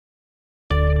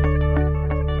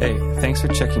Hey, thanks for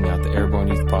checking out the Airborne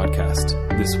Youth Podcast.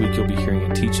 This week you'll be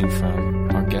hearing a teaching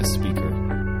from our guest speaker.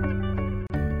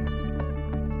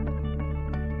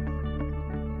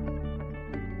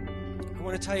 I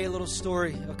want to tell you a little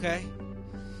story, okay?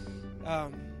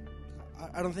 I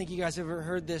don't think you guys ever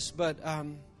heard this, but I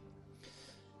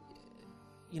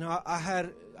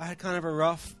had kind of a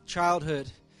rough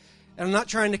childhood, and I'm not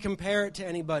trying to compare it to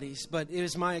anybody's, but it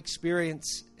was my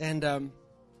experience. And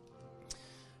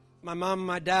my mom and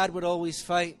my dad would always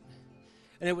fight,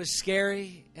 and it was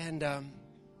scary, and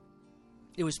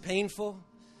it was painful.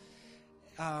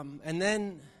 And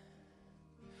then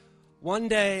one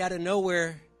day, out of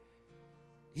nowhere,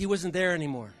 he wasn't there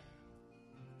anymore.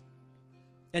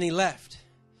 And he left.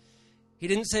 He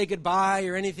didn't say goodbye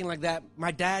or anything like that.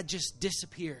 My dad just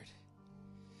disappeared.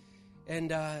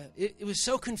 And it was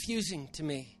so confusing to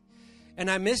me. And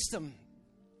I missed him.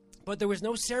 But there was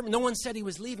no ceremony. No one said he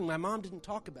was leaving. My mom didn't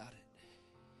talk about it.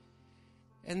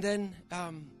 And then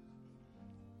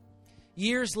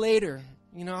years later,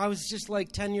 I was just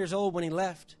like 10 years old when he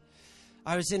left.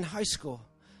 I was in high school.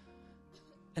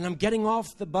 And I'm getting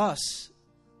off the bus.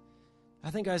 I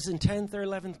think I was in 10th or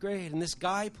 11th grade. And this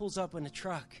guy pulls up in a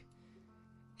truck.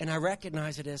 And I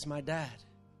recognize it as my dad.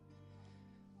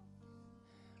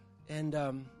 And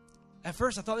at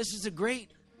first I thought this is a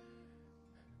great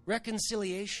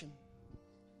reconciliation.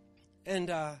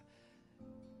 And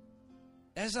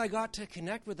as I got to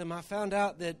connect with him, I found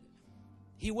out that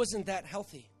he wasn't that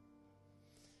healthy.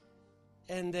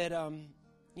 And that, I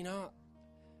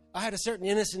had a certain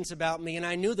innocence about me, and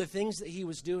I knew the things that he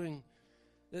was doing,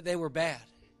 that they were bad.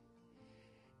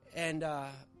 And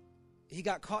he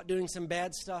got caught doing some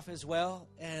bad stuff as well.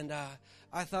 And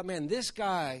I thought, man, this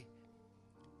guy,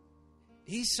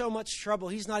 he's so much trouble,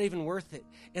 he's not even worth it.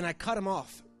 And I cut him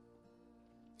off.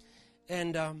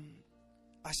 And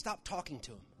I stopped talking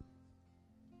to him.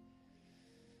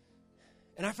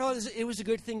 And I felt it was a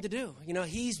good thing to do.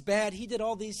 He's bad. He did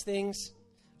all these things.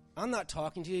 I'm not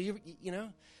talking to you.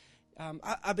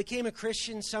 I became a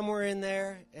Christian somewhere in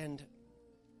there, and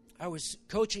I was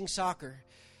coaching soccer.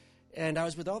 And I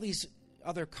was with all these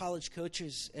other college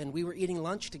coaches, and we were eating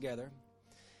lunch together.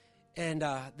 And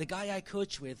the guy I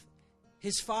coach with,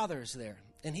 his father's there,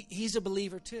 and he's a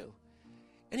believer too.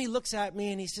 And he looks at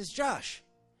me and he says, "Josh,"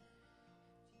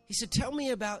 he said, "tell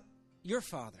me about your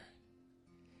father."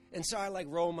 And so I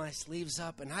roll my sleeves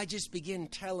up, and I just begin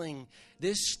telling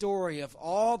this story of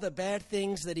all the bad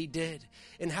things that he did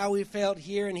and how he felt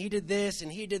here, and he did this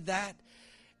and he did that.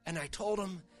 And I told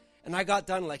him, and I got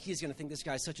done like he's going to think this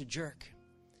guy's such a jerk.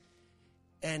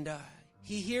 And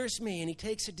he hears me, and he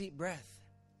takes a deep breath.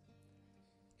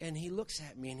 And he looks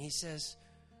at me, and he says,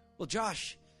 "Well,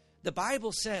 Josh, the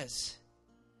Bible says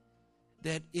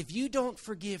that if you don't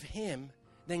forgive him,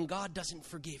 then God doesn't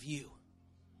forgive you."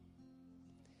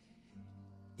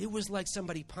 It was like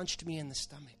somebody punched me in the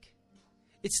stomach.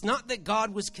 It's not that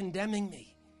God was condemning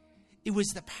me. It was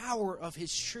the power of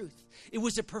his truth. It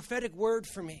was a prophetic word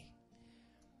for me.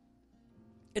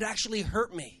 It actually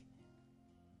hurt me.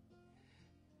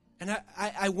 And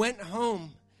I went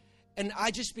home, and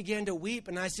I just began to weep.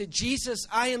 And I said, "Jesus,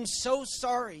 I am so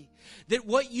sorry that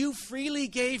what you freely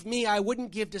gave me, I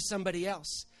wouldn't give to somebody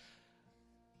else.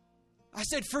 I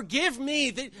said, forgive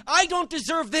me. That I don't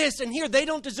deserve this, and here they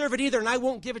don't deserve it either, and I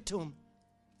won't give it to them."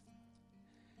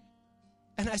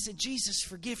 And I said, "Jesus,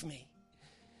 forgive me."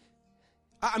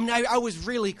 I was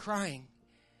really crying.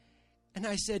 And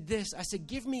I said this. I said,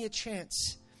 "Give me a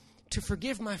chance to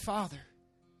forgive my father."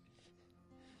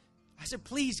 I said,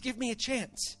 "Please give me a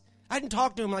chance." I hadn't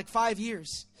talked to him like 5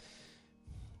 years.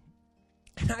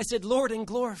 And I said, "Lord, and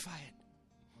glorify it."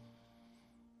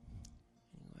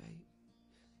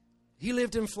 He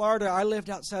lived in Florida. I lived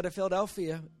outside of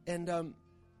Philadelphia. And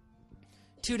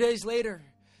 2 days later,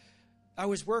 I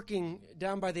was working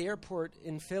down by the airport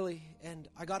in Philly, and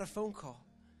I got a phone call.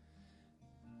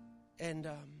 And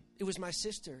it was my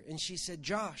sister. And she said,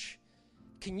 "Josh,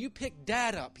 can you pick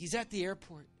Dad up? He's at the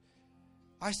airport."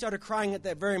 I started crying at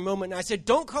that very moment. And I said,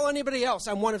 "Don't call anybody else.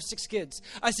 I'm one of 6 kids."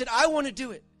 I said, "I want to do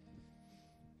it."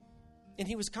 And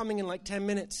he was coming in like 10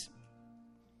 minutes.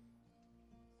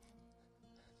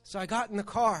 So I got in the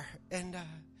car, and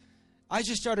I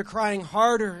just started crying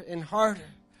harder and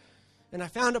harder. And I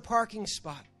found a parking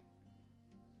spot.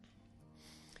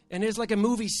 And it's like a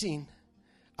movie scene.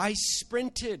 I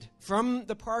sprinted from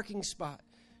the parking spot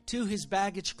to his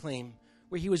baggage claim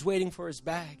where he was waiting for his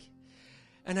bag.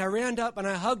 And I ran up and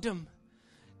I hugged him.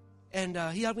 And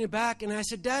he hugged me back, and I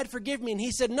said, "Dad, forgive me." And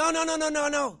he said,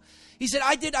 No. He said,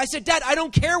 "I did." I said, "Dad, I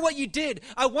don't care what you did.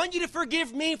 I want you to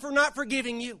forgive me for not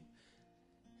forgiving you."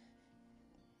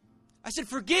 I said,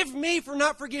 forgive me for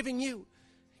not forgiving you.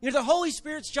 You know, the Holy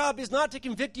Spirit's job is not to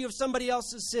convict you of somebody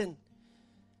else's sin.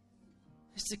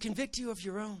 It's to convict you of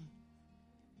your own.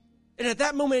 And at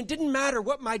that moment, it didn't matter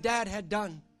what my dad had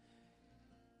done.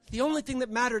 The only thing that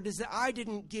mattered is that I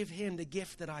didn't give him the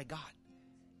gift that I got.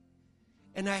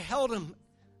 And I held him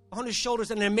on his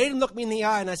shoulders and I made him look me in the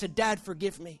eye and I said, Dad,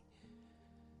 forgive me.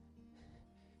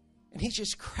 And he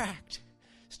just cracked,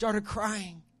 started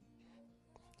crying.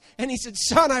 And he said,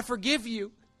 son, I forgive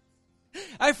you.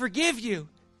 I forgive you.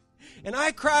 And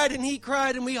I cried and he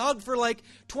cried and we hugged for like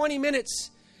 20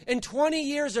 minutes. And 20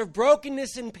 years of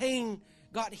brokenness and pain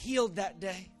got healed that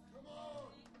day.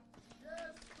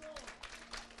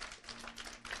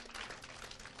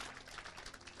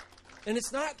 And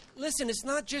it's not, listen, it's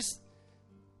not just,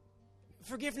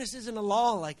 forgiveness isn't a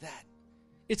law like that.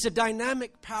 It's a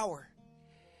dynamic power.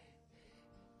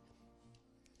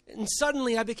 And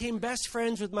suddenly I became best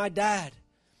friends with my dad.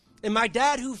 And my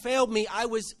dad who failed me, I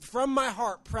was from my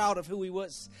heart proud of who he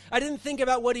was. I didn't think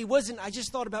about what he wasn't, I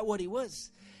just thought about what he was.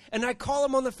 And I call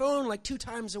him on the phone like 2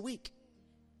 times a week.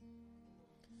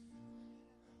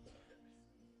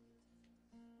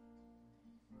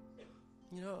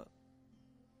 You know,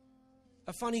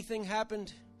 a funny thing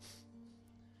happened.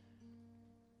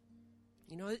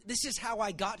 You know, this is how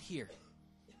I got here.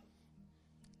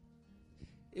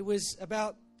 It was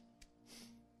about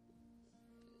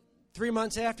 3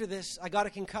 months after this, I got a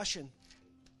concussion.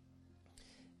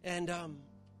 And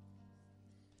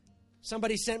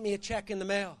somebody sent me a check in the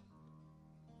mail.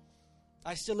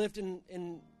 I still lived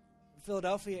in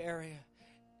Philadelphia area.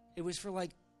 It was for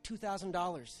like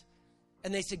 $2,000.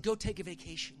 And they said, go take a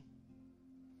vacation.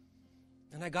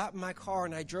 And I got in my car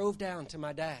and I drove down to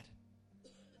my dad.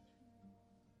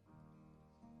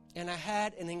 And I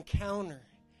had an encounter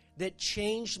that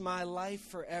changed my life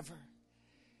forever.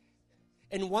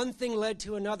 And one thing led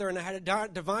to another, and I had a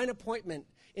divine appointment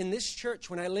in this church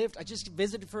when I lived. I just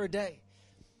visited for a day.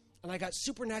 And I got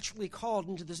supernaturally called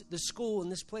into the school in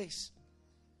this place.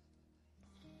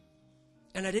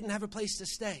 And I didn't have a place to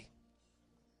stay.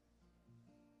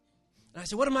 And I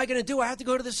said, what am I going to do? I have to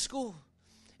go to this school.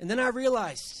 And then I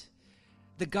realized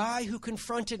the guy who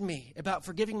confronted me about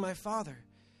forgiving my father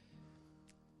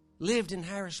lived in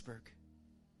Harrisburg.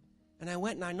 And I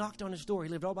went and I knocked on his door. He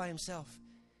lived all by himself.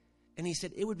 And he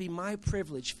said, it would be my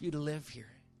privilege for you to live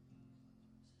here.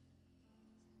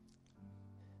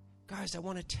 Guys, I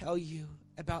want to tell you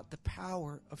about the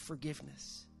power of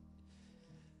forgiveness.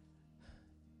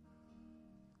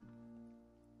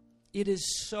 It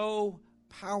is so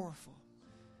powerful.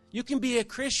 You can be a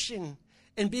Christian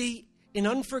and be in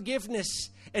unforgiveness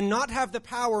and not have the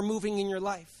power moving in your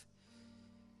life.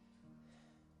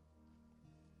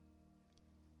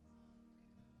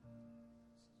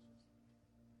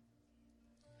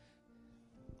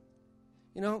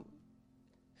 You know,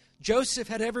 Joseph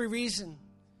had every reason.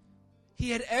 He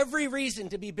had every reason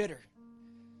to be bitter.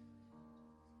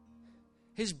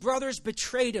 His brothers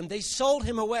betrayed him. They sold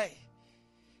him away.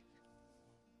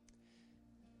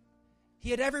 He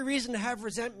had every reason to have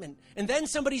resentment. And then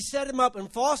somebody set him up and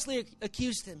falsely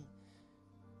accused him.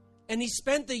 And he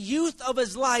spent the youth of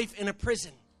his life in a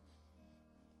prison.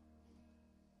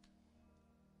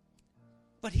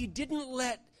 But he didn't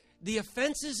let the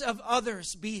offenses of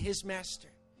others be his master.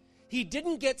 He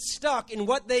didn't get stuck in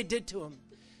what they did to him.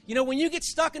 You know, when you get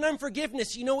stuck in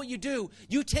unforgiveness, you know what you do?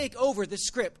 You take over the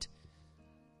script.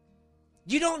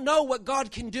 You don't know what God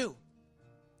can do.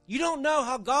 You don't know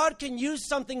how God can use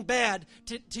something bad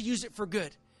to use it for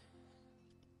good.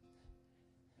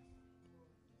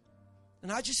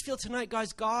 And I just feel tonight,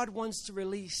 guys, God wants to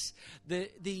release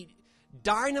the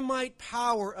dynamite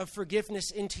power of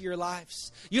forgiveness into your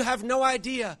lives. You have no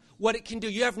idea what it can do.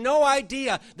 You have no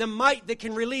idea the might that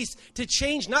can release to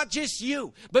change not just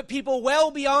you, but people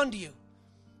well beyond you.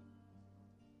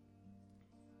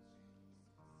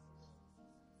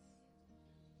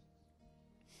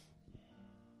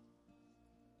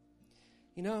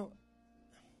 You know,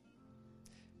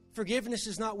 forgiveness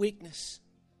is not weakness.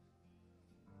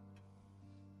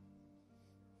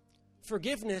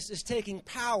 Forgiveness is taking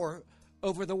power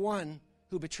over the one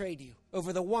who betrayed you,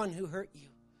 over the one who hurt you.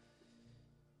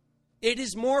 It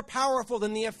is more powerful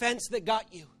than the offense that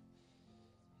got you.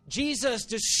 Jesus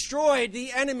destroyed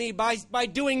the enemy by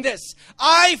doing this.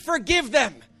 I forgive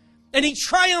them. And he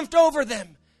triumphed over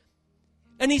them.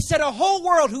 And he set a whole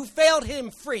world who failed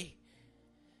him free.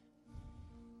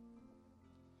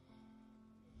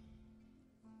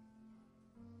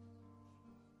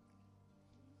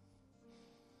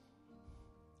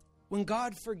 When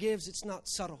God forgives, it's not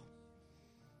subtle.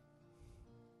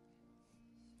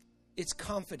 It's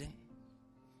confident.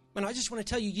 And I just want to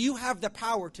tell you, you have the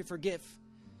power to forgive.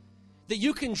 That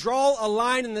you can draw a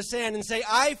line in the sand and say,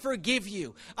 I forgive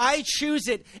you. I choose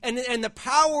it. And the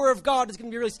power of God is going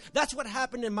to be released. That's what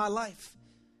happened in my life.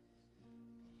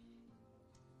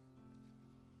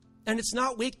 And it's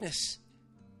not weakness.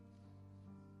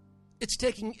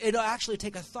 It'll actually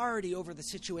take authority over the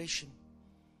situation.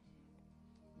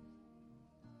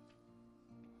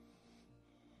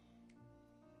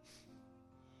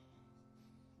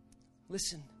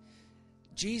 Listen,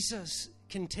 Jesus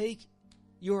can take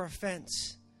your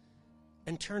offense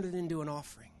and turn it into an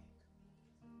offering.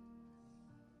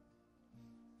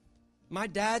 My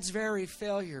dad's very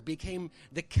failure became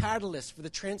the catalyst for the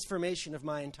transformation of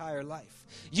my entire life.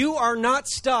 You are not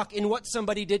stuck in what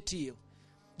somebody did to you.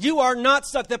 You are not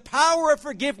stuck. The power of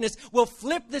forgiveness will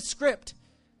flip the script.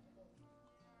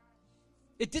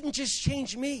 It didn't just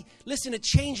change me. Listen, it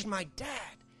changed my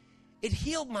dad. It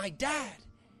healed my dad.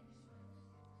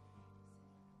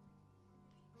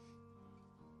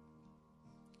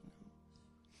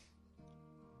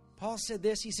 Paul said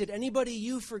this. He said, anybody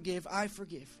you forgive, I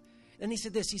forgive. And he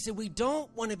said this. He said, we don't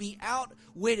want to be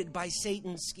outwitted by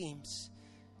Satan's schemes.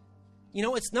 You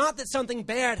know, it's not that something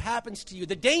bad happens to you.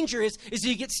 The danger is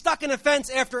you get stuck in offense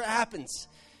after it happens.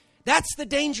 That's the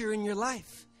danger in your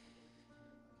life.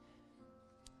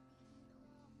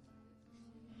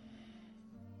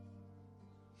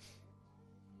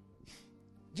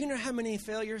 Do you know how many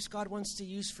failures God wants to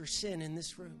use for sin in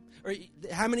this room? Or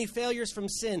how many failures from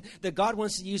sin that God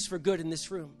wants to use for good in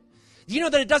this room? Do you know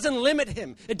that it doesn't limit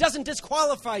him? It doesn't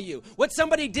disqualify you. What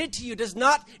somebody did to you does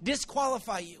not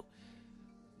disqualify you.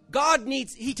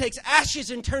 He takes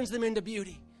ashes and turns them into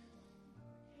beauty.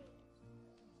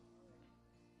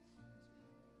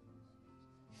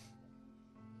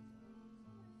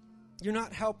 You're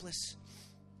not helpless.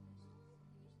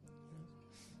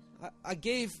 I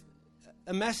gave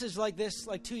a message like this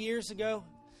like 2 years ago.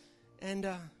 And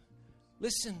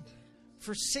listen,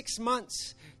 for 6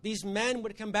 months, these men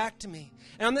would come back to me.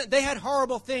 And they had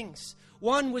horrible things.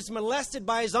 One was molested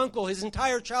by his uncle his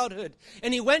entire childhood.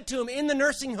 And he went to him in the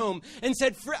nursing home and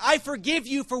said, I forgive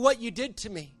you for what you did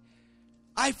to me.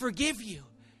 I forgive you.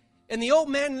 And the old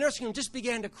man in the nursing home just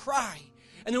began to cry.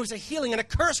 And there was a healing, and a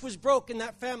curse was broke in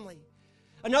that family.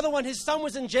 Another one, his son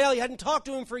was in jail. He hadn't talked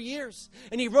to him for years.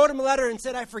 And he wrote him a letter and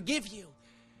said, I forgive you.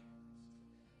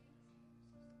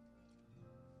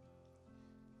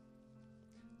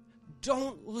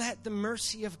 Don't let the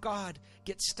mercy of God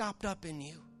get stopped up in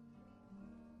you.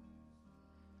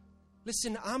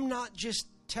 Listen, I'm not just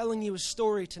telling you a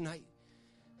story tonight.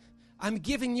 I'm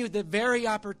giving you the very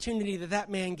opportunity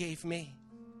that man gave me.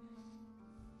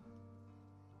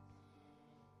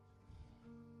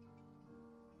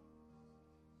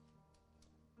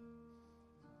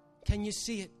 Can you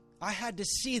see it? I had to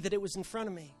see that it was in front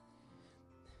of me.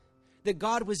 That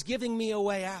God was giving me a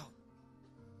way out.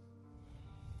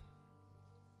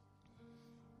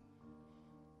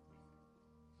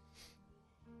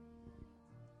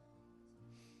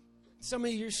 Some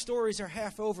of your stories are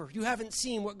half over. You haven't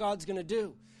seen what God's going to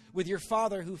do with your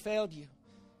father who failed you.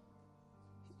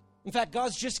 In fact,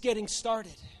 God's just getting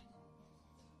started.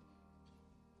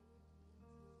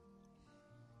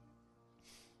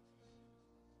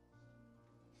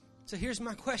 So here's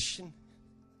my question.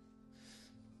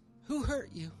 Who hurt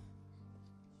you?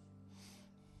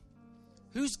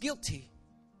 Who's guilty?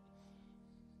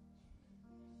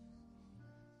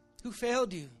 Who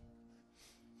failed you?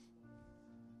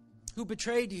 Who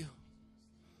betrayed you?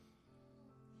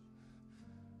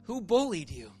 Who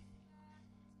bullied you?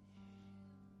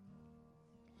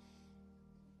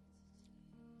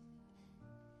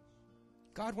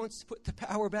 God wants to put the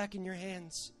power back in your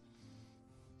hands.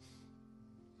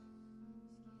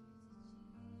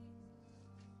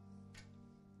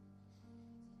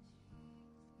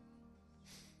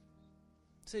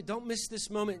 Say, don't miss this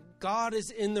moment. God is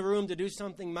in the room to do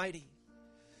something mighty.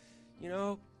 You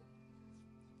know,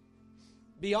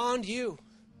 beyond you.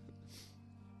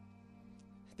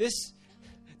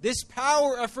 This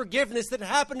power of forgiveness that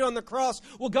happened on the cross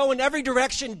will go in every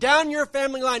direction, down your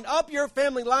family line, up your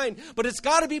family line. But it's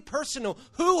got to be personal.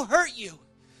 Who hurt you?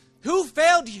 Who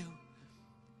failed you?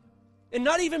 And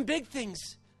not even big things.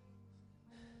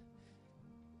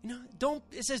 You know,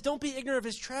 it says don't be ignorant of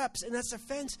his traps, and that's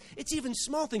offense. It's even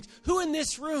small things. Who in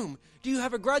this room do you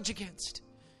have a grudge against?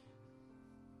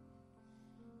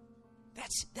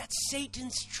 That's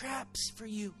Satan's traps for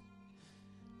you.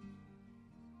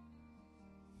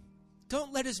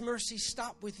 Don't let his mercy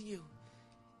stop with you.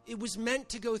 It was meant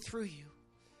to go through you.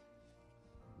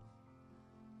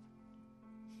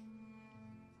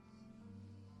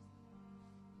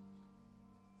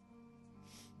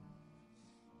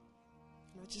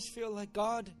 And I just feel like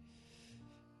God,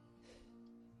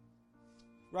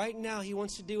 right now, He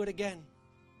wants to do it again.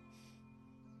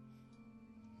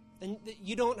 And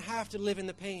you don't have to live in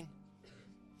the pain.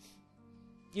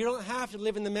 You don't have to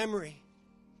live in the memory.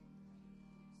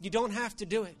 You don't have to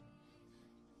do it.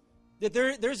 That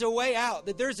there's a way out,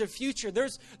 that there's a future,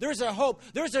 there's a hope,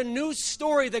 there's a new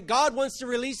story that God wants to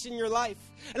release in your life.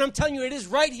 And I'm telling you, it is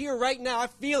right here, right now. I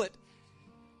feel it.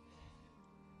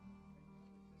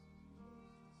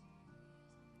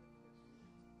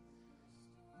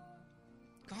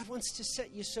 God wants to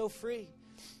set you so free.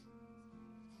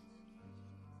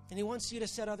 And He wants you to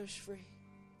set others free.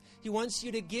 He wants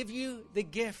you to give you the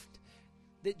gift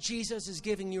that Jesus is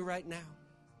giving you right now.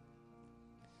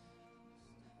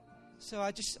 So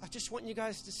I just want you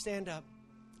guys to stand up.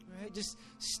 All right? Just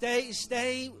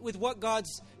stay with what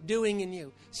God's doing in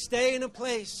you. Stay in a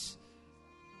place.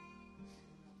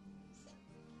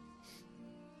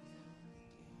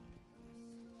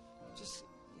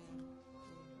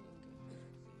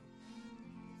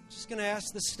 Just going to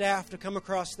ask the staff to come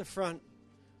across the front.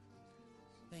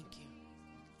 Thank you.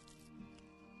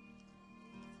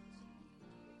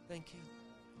 Thank you.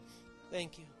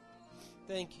 Thank you.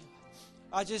 Thank you.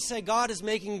 I just say God is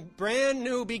making brand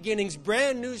new beginnings,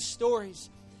 brand new stories.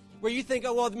 Where you think,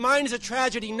 oh, well, mine is a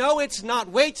tragedy. No, it's not.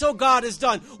 Wait till God is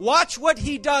done. Watch what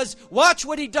He does. Watch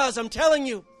what He does. I'm telling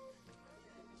you.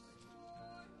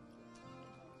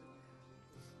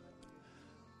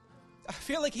 I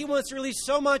feel like He wants to release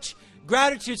so much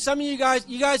gratitude. Some of you guys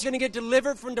are going to get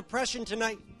delivered from depression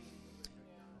tonight.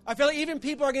 I feel like even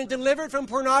people are getting delivered from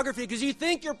pornography because you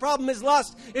think your problem is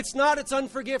lust. It's not. It's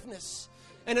unforgiveness.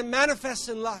 And it manifests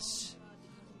in lust.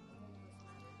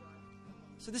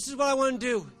 So this is what I want to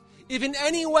do. If in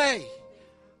any way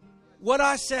what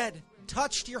I said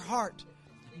touched your heart,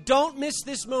 don't miss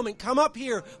this moment. Come up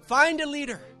here, find a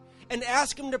leader, and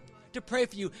ask them to pray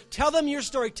for you. Tell them your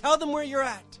story. Tell them where you're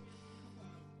at.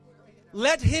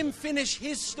 Let Him finish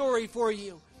His story for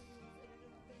you.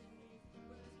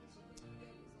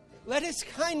 Let His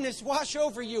kindness wash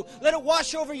over you. Let it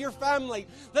wash over your family.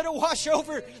 Let it wash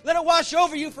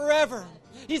over you forever.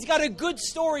 He's got a good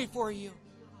story for you.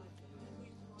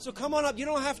 So come on up. You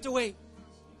don't have to wait.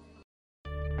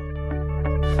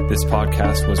 This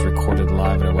podcast was recorded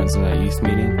live at our Wednesday night youth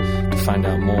meeting. To find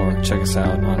out more, check us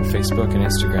out on Facebook and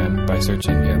Instagram by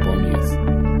searching Airborne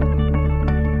Youth.